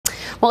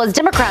Well, as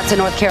Democrats in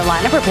North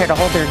Carolina prepare to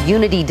hold their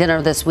unity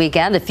dinner this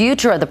weekend, the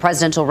future of the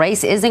presidential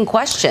race is in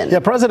question. Yeah,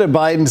 President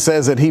Biden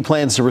says that he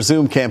plans to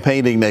resume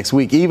campaigning next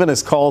week, even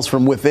as calls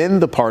from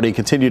within the party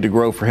continue to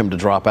grow for him to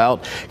drop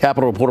out.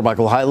 Capitol reporter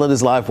Michael Hyland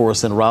is live for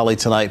us in Raleigh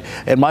tonight.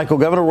 And Michael,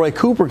 Governor Roy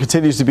Cooper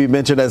continues to be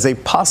mentioned as a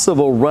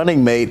possible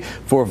running mate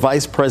for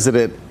Vice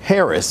President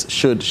Harris,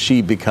 should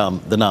she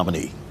become the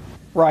nominee.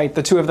 Right.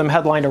 The two of them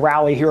headlined a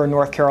rally here in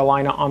North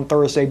Carolina on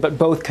Thursday, but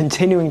both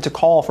continuing to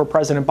call for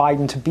President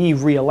Biden to be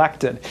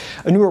reelected.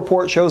 A new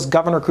report shows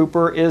Governor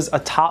Cooper is a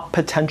top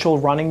potential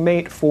running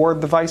mate for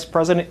the vice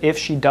president if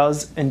she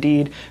does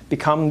indeed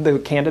become the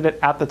candidate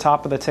at the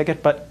top of the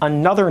ticket. But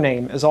another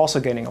name is also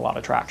gaining a lot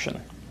of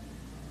traction.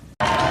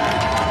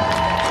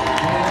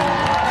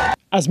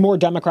 As more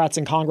Democrats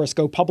in Congress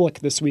go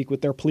public this week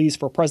with their pleas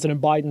for President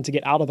Biden to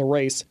get out of the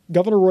race,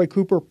 Governor Roy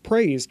Cooper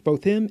praised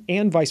both him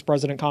and Vice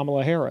President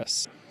Kamala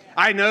Harris.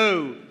 I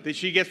know that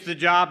she gets the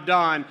job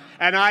done,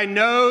 and I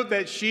know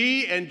that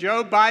she and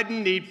Joe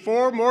Biden need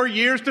 4 more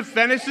years to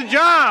finish the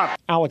job.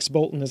 Alex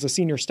Bolton is a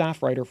senior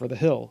staff writer for The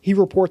Hill. He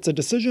reports a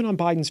decision on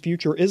Biden's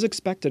future is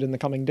expected in the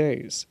coming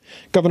days.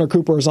 Governor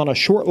Cooper is on a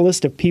short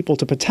list of people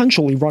to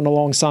potentially run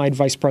alongside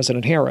Vice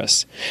President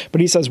Harris, but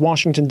he says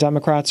Washington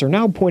Democrats are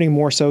now pointing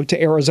more so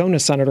to Arizona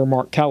Senator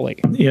Mark Kelly.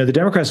 The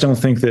Democrats don't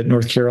think that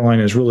North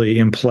Carolina is really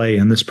in play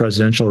in this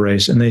presidential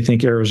race, and they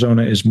think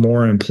Arizona is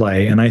more in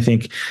play. And I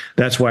think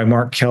that's why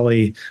Mark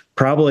Kelly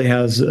probably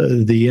has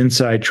the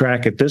inside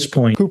track at this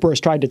point. Cooper has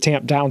tried to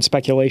tamp down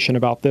speculation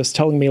about this,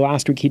 telling me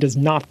last week he does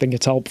not think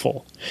it's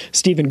helpful.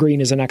 Stephen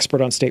Green is an expert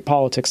on state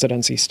politics at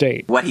NC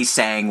State. What he's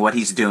saying, what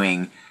he's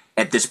doing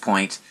at this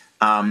point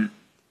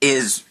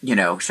is,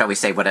 shall we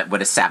say,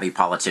 what a savvy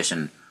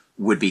politician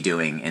would be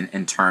doing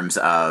in terms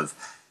of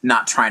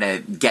not trying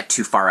to get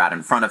too far out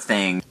in front of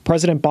things.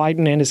 President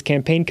Biden and his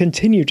campaign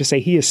continue to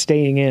say he is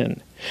staying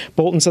in.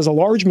 Bolton says a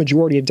large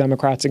majority of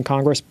Democrats in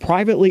Congress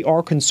privately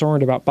are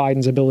concerned about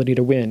Biden's ability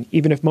to win,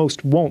 even if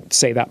most won't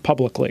say that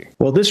publicly.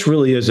 Well, this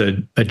really is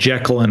a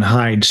Jekyll and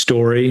Hyde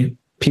story.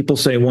 People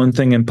say one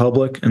thing in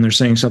public, and they're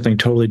saying something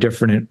totally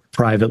different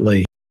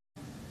privately.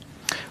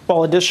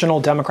 While additional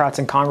Democrats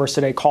in Congress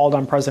today called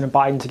on President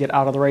Biden to get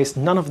out of the race,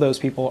 none of those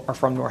people are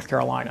from North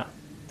Carolina.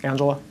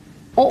 Angela?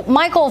 Well,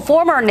 Michael,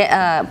 former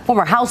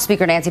House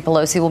Speaker Nancy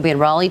Pelosi will be in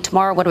Raleigh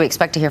tomorrow. What do we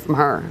expect to hear from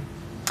her?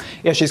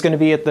 Yeah, she's going to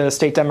be at the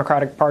State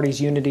Democratic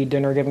Party's Unity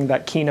Dinner giving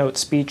that keynote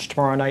speech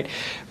tomorrow night.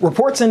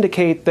 Reports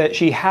indicate that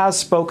she has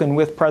spoken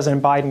with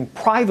President Biden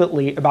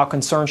privately about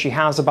concerns she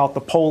has about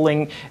the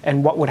polling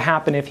and what would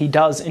happen if he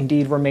does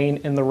indeed remain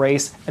in the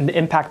race and the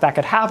impact that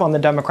could have on the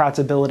Democrats'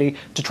 ability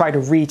to try to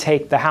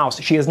retake the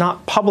House. She has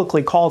not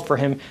publicly called for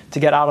him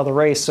to get out of the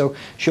race, so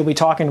she'll be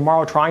talking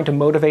tomorrow trying to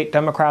motivate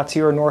Democrats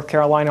here in North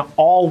Carolina,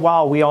 all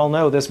while we all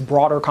know this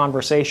broader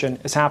conversation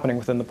is happening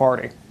within the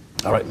party.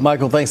 All right,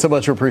 Michael, thanks so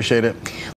much. We appreciate it.